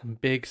right,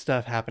 big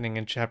stuff happening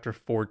in chapter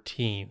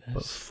 14.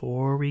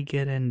 Before we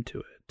get into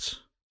it,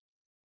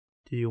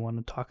 do you want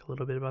to talk a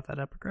little bit about that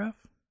epigraph?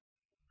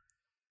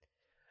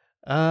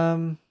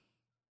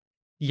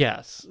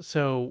 Yes.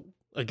 So,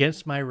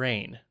 against my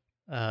reign.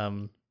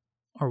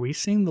 Are we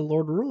seeing the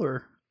Lord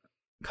Ruler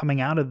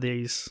coming out of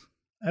these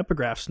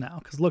epigraphs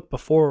now? Because look,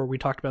 before we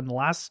talked about in the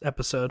last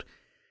episode,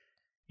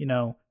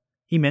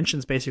 he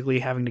mentions basically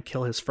having to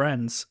kill his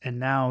friends, and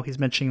now he's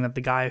mentioning that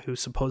the guy who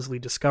supposedly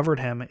discovered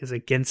him is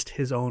against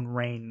his own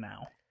reign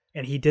now.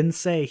 And he didn't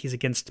say he's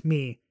against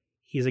me,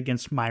 he's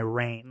against my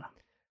reign.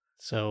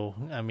 So,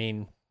 I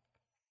mean,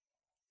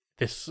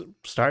 this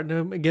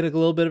starting to get a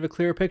little bit of a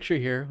clearer picture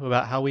here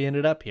about how we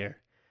ended up here.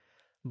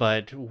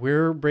 But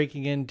we're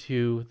breaking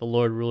into the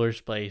Lord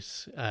Ruler's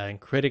place in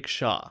Creedic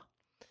Shaw.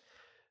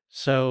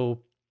 So,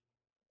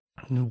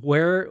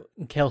 where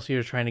Kelsier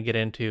is trying to get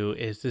into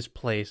is this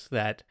place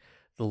that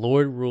the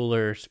Lord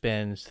Ruler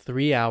spends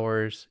 3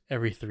 hours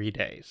every 3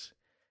 days.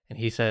 And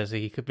he says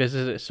he could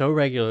visit it so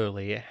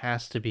regularly, it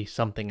has to be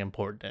something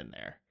important in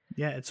there.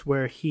 Yeah, it's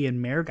where he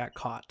and Mare got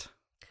caught.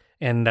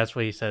 And that's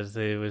what he says.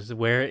 It was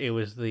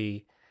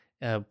the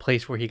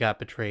place where he got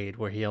betrayed,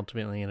 where he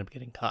ultimately ended up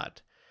getting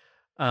caught.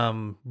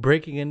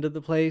 Breaking into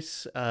the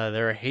place,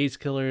 there are haze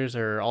killers,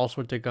 there are all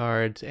sorts of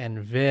guards, and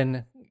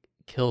Vin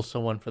kills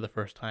someone for the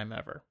first time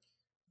ever.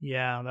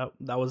 Yeah,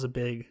 that was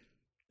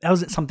that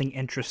was something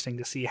interesting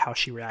to see how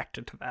she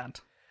reacted to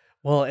that.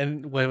 Well,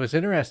 and what was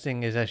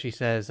interesting is that she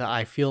says,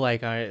 I feel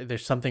like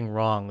there's something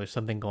wrong, there's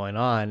something going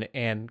on,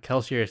 and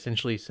Kelsier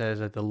essentially says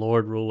that the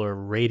Lord Ruler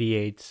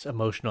radiates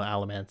emotional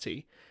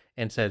allomancy,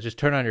 and says, just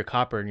turn on your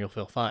copper and you'll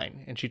feel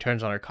fine. And she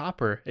turns on her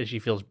copper and she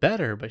feels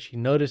better, but she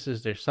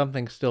notices there's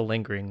something still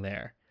lingering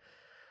there.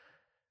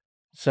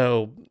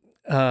 So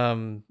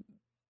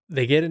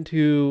they get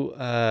into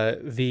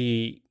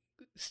the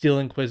Steel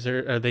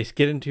Inquisitor, they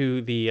get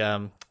into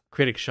the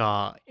Creedic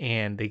Shaw,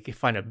 and they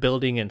find a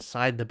building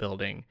inside the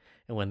building.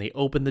 And when they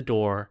open the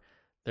door,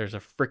 there's a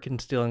frickin'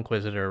 Steel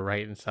Inquisitor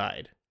right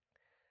inside.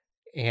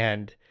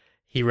 And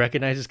he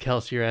recognizes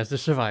Kelsier as the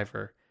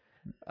survivor.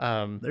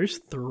 There's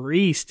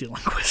 3 Steel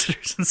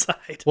Inquisitors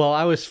inside. Well,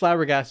 I was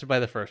flabbergasted by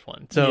the first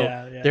one. So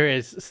yeah.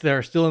 There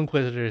are Steel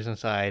Inquisitors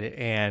inside,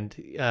 and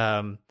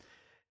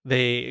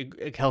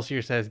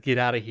Kelsier says, "Get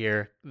out of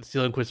here." The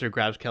Steel Inquisitor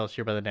grabs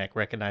Kelsier by the neck,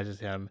 recognizes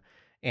him,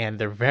 and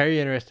they're very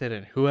interested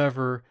in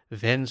whoever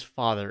Vin's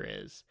father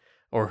is.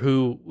 or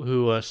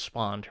who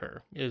spawned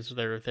her is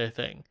their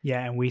thing.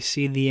 Yeah, and we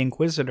see the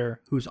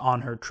Inquisitor who's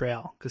on her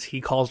trail because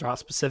he calls her out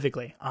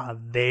specifically.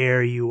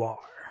 There you are.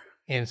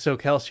 And so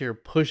Kelsier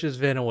pushes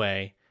Vin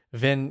away.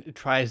 Vin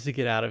tries to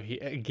get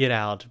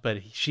out, but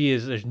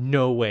there's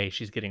no way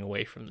she's getting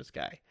away from this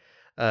guy.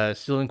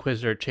 Steel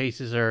Inquisitor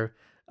chases her,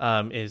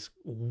 is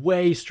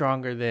way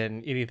stronger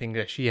than anything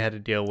that she had to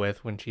deal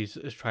with when she's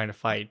trying to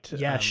fight.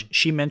 Yeah,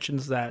 she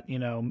mentions that,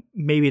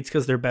 maybe it's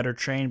because they're better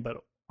trained, but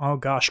oh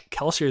gosh,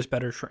 Kelsier is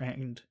better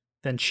trained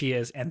than she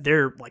is, and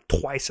they're like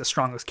twice as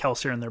strong as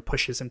Kelsier in their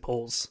pushes and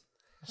pulls.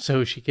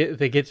 So she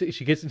gets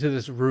into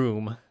this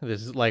room,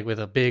 this is like with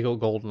a big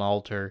old golden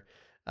altar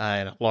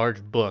and a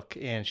large book,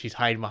 and she's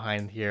hiding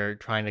behind here,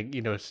 trying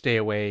to stay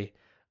away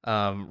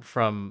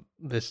from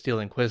the Steel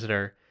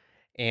Inquisitor,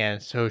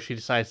 and so she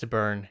decides to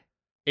burn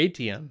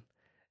Atium,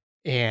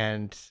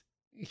 and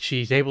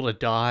she's able to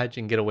dodge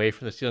and get away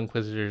from the Steel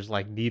Inquisitor's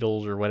like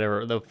needles or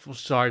whatever the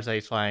stars that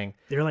he's flying.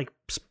 They're like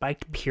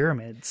spiked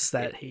pyramids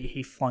that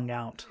he flung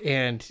out,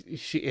 and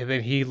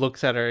then he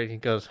looks at her and he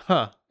goes,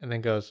 "Huh," and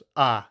then goes,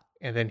 "Ah."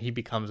 And then he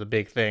becomes a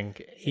big thing.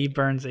 He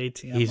burns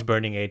Atium. He's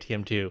burning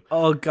Atium too.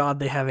 Oh God,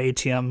 they have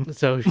Atium.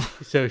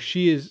 So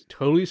she is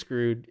totally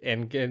screwed,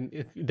 and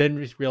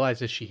then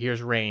realizes she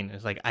hears rain.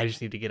 It's like, I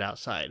just need to get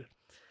outside.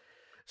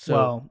 So,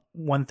 well,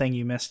 one thing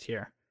you missed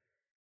here.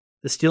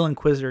 The Steel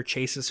Inquisitor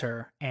chases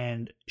her,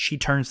 and she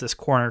turns this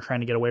corner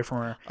trying to get away from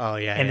her. Oh,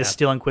 yeah. And the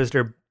Steel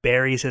Inquisitor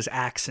buries his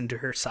axe into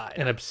her side.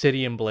 An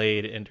obsidian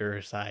blade into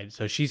her side.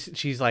 So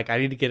she's like, I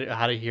need to get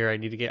out of here.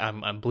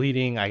 I'm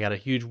bleeding. I got a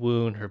huge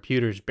wound. Her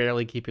pewter's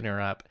barely keeping her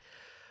up.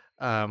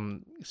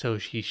 So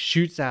she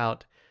shoots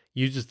out,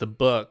 uses the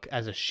book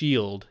as a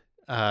shield,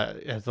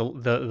 as the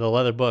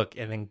leather book,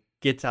 and then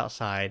gets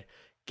outside,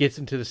 gets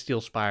into the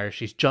steel spires.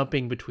 She's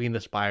jumping between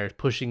the spires,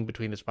 pushing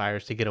between the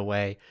spires to get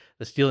away.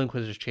 The Steel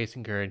Inquisitor's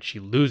chasing her, and she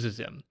loses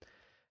him.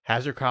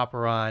 Has her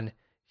copper on.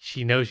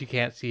 She knows she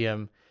can't see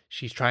him.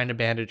 She's trying to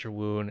bandage her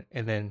wound,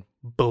 and then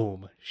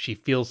boom, she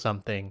feels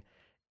something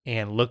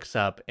and looks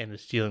up, and the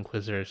Steel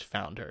Inquisitor's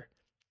found her.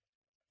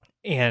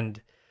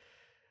 And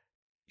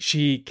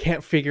she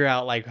can't figure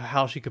out like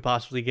how she could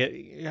possibly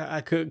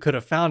could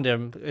have found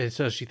him. And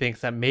so she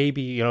thinks that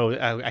maybe,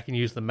 I can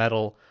use the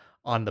metal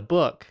on the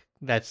book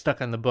that's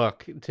stuck on the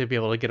book to be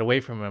able to get away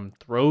from him,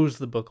 throws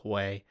the book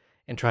away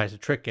and tries to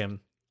trick him.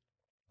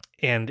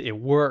 And it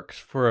works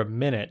for a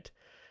minute,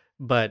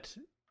 but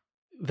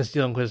the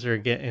Steel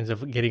Inquisitor ends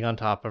up getting on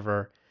top of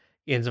her,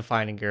 ends up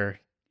finding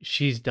her.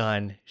 She's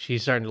done.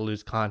 She's starting to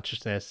lose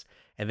consciousness.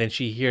 And then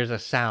she hears a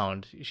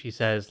sound. She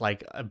says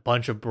like a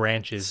bunch of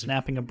branches.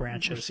 Snapping of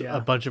branches, yeah.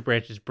 A bunch of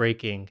branches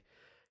breaking.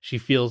 She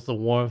feels the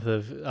warmth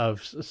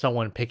of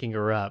someone picking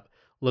her up,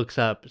 looks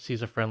up,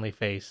 sees a friendly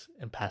face,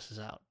 and passes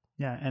out.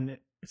 Yeah, and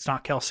it's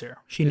not Kelsier.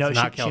 She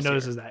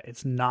notices that.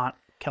 It's not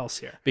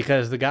Kelsier.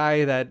 Because the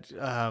guy that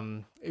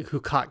who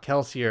caught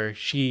Kelsier,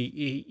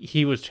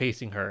 he was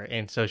chasing her,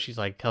 and so she's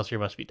like, Kelsier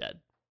must be dead.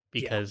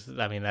 Because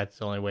I mean that's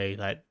the only way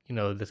that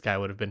this guy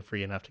would have been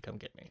free enough to come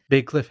get me.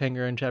 Big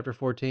cliffhanger in chapter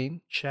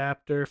 14.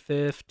 Chapter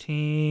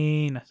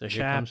 15. So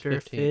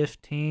chapter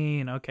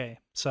 15. Okay,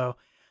 so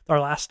our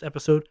last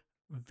episode,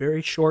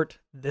 very short.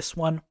 This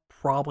one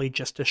probably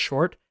just as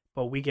short,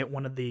 but we get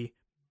one of the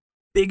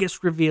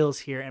biggest reveals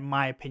here, in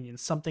my opinion.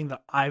 Something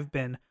that I've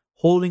been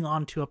holding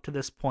on to up to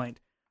this point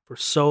for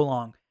so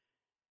long.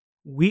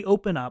 We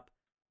open up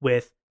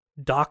with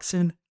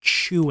Doxin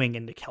chewing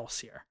into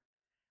Kelsier.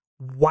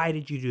 Why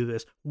did you do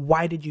this?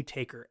 Why did you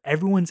take her?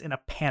 Everyone's in a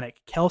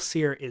panic.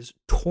 Kelsier is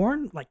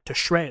torn like to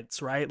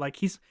shreds, right? Like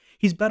he's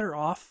better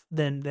off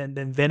than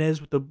Vin is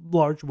with the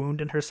large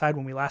wound in her side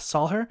when we last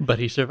saw her. But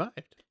he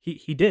survived.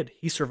 He did.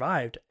 He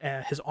survived.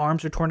 His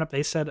arms are torn up.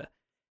 They said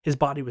his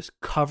body was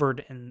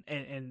covered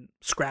in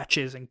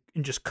scratches and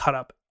just cut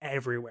up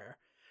everywhere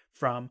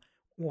from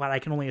what I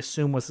can only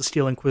assume was the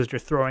Steel Inquisitor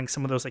throwing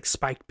some of those like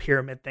spiked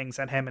pyramid things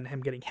at him and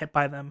him getting hit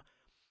by them.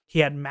 He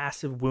had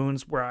massive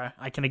wounds where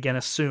I can again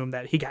assume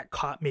that he got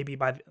caught maybe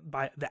by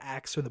the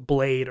axe or the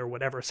blade or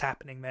whatever's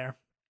happening there.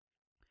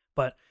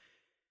 But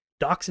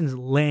Doxin's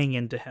laying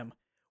into him.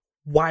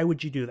 Why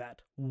would you do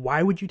that?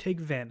 Why would you take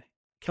Vin?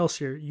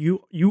 Kelsier,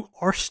 you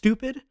are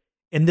stupid,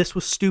 and this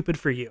was stupid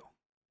for you.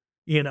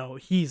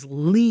 He's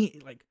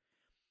lean. Like,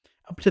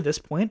 up to this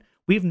point,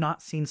 we've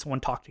not seen someone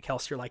talk to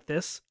Kelsier like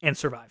this and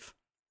survive.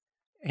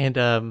 And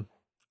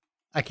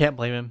I can't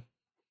blame him.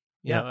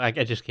 I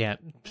just can't.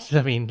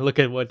 I mean, look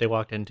at what they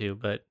walked into,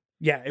 but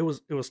yeah, it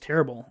was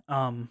terrible.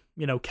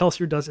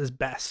 Kelsier does his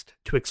best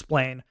to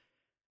explain,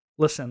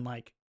 listen,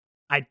 like,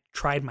 I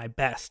tried my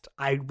best.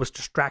 I was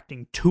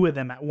distracting two of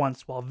them at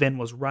once while Vin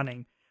was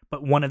running,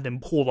 but one of them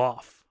pulled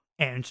off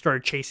and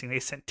started chasing. They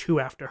sent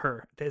two after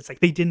her. It's like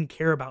they didn't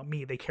care about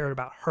me. They cared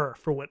about her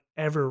for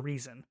whatever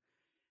reason.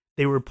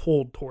 They were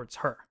pulled towards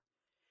her.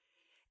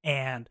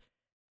 And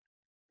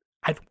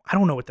I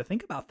don't know what to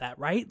think about that,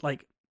 right?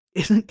 Like,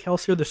 isn't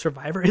Kelsier the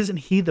survivor? Isn't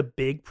he the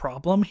big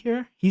problem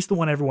here? He's the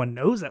one everyone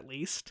knows, at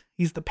least.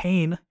 He's the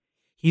pain.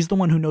 He's the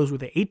one who knows where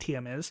the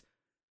ATM is.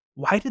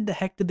 Why the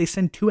heck did they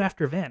send two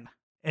after Vin?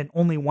 and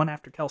only one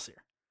after Kelsier.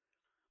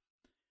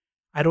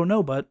 I don't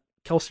know, but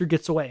Kelsier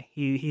gets away.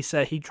 He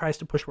said he tries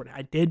to push forward.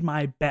 I did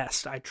my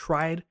best. I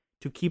tried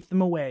to keep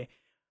them away,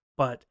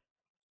 but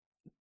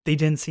they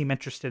didn't seem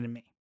interested in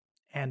me.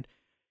 And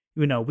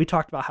we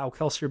talked about how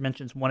Kelsier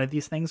mentions one of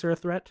these things are a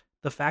threat.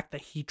 The fact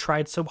that he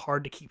tried so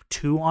hard to keep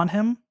two on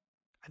him,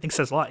 I think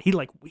says a lot.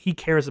 He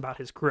cares about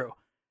his crew,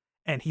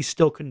 and he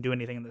still couldn't do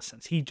anything in this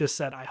sense. He just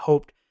said, I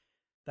hoped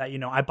that,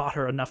 I bought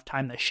her enough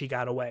time that she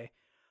got away.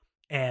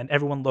 And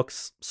everyone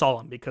looks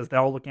solemn because they're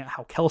all looking at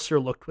how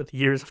Kelsier looked with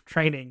years of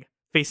training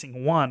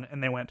facing one,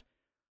 and they went,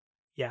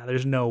 yeah,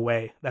 there's no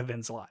way that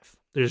Vin's alive.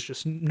 There's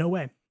just no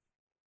way.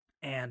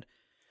 And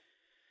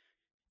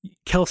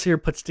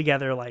Kelsier puts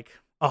together like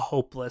a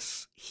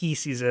hopeless, he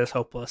sees it as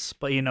hopeless,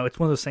 but it's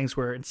one of those things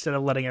where instead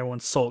of letting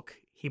everyone sulk,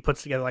 he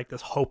puts together like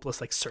this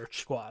hopeless like search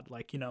squad.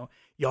 Like,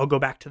 y'all go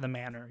back to the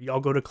manor, y'all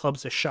go to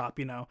clubs to shop,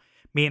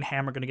 me and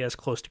Ham are going to get as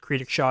close to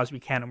Creedic Shaw as we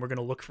can, and we're going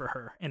to look for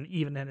her. And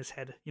even in his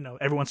head,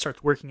 everyone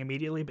starts working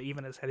immediately, but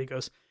even in his head, he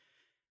goes,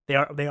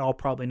 they all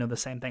probably know the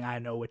same thing I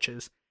know, which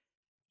is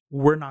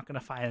we're not going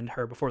to find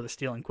her before the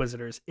Steel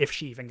Inquisitors if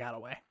she even got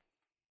away.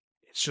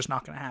 It's just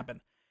not going to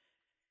happen.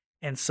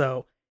 And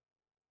so,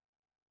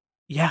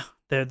 yeah,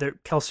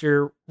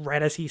 Kelsier,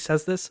 right as he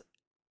says this,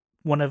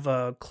 one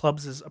of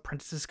Clubs'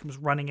 apprentices comes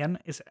running in.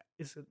 Is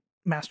it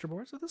Master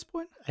Boris at this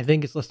point? I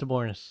think it's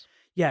Listabornis.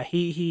 Yeah,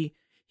 he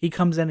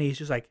comes in and he's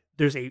just like,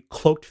 there's a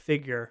cloaked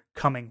figure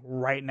coming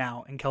right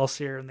now. And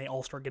Kelsier and they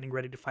all start getting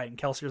ready to fight. And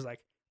Kelsier's like,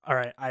 all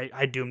right,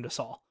 I doomed us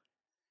all.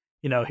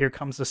 Here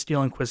comes the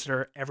Steel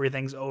Inquisitor.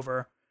 Everything's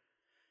over.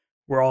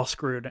 We're all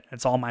screwed.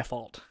 It's all my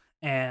fault.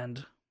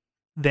 And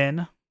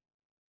then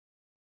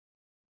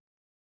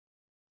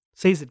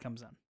Sazed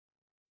comes in,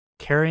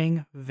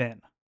 carrying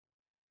Vin.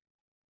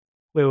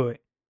 Wait.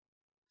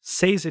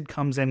 Sazed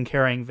comes in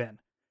carrying Vin.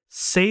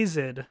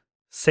 Sazed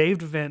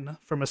saved Vin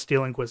from a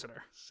Steel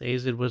Inquisitor.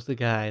 Sazed was the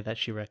guy that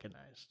she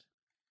recognized.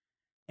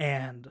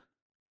 And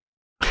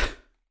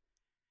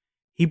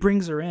he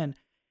brings her in,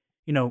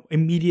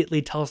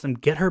 immediately tells them,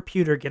 get her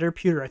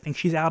pewter. I think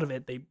she's out of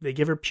it. They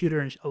give her pewter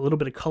and a little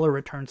bit of color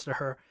returns to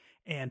her.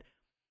 And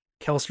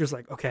Kelsier's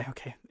like, okay,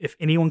 if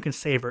anyone can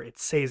save her,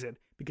 it's Sazed.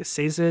 Because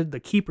Sazed, the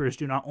keepers,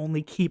 do not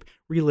only keep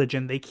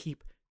religion, they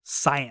keep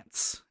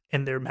science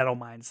in their metal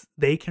minds.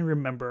 They can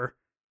remember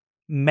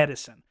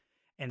medicine.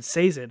 And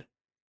Sazed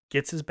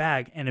gets his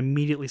bag and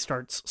immediately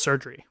starts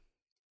surgery.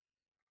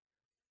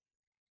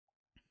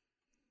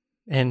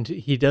 And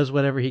he does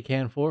whatever he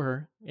can for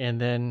her. And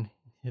then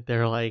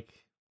they're like,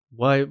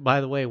 "Why?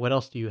 By the way, what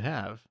else do you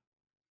have?"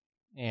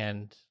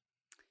 And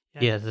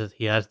yeah.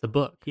 he has the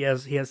book. He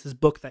has his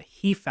book that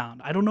he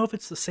found. I don't know if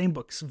it's the same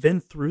book. Vin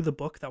threw the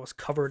book that was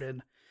covered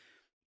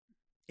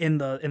in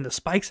the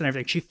spikes and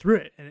everything. She threw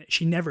it and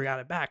she never got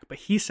it back. But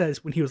he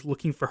says when he was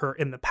looking for her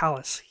in the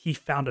palace, he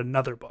found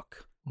another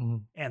book. Mm-hmm.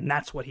 And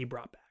that's what he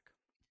brought back.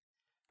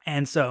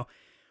 And so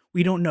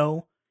we don't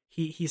know.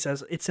 He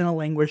says it's in a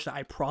language that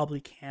I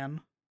probably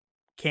can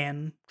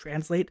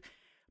translate,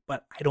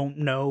 but I don't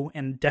know,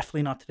 and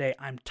definitely not today.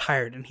 I'm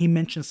tired. And he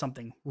mentions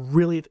something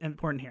really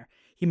important here.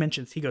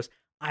 He goes,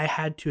 I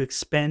had to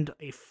expend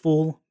a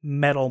full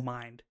metal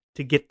mind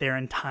to get there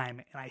in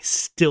time, and I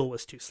still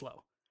was too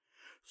slow.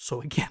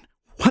 So again,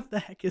 what the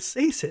heck is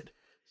Sazed?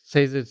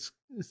 Sazed,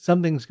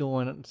 something's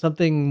going on.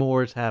 Something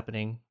more is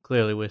happening,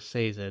 clearly, with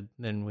Sazed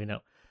than we know.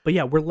 But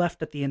yeah, we're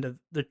left at the end of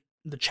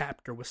the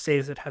chapter with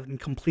Sazed having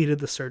completed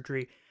the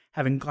surgery,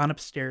 having gone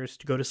upstairs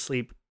to go to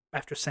sleep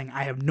after saying,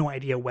 I have no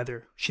idea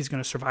whether she's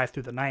going to survive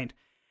through the night.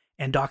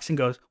 And Doxson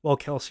goes, well,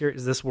 Kelsier,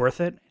 is this worth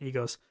it? And he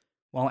goes,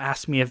 well,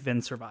 ask me if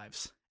Vin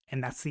survives.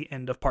 And that's the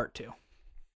end of part 2.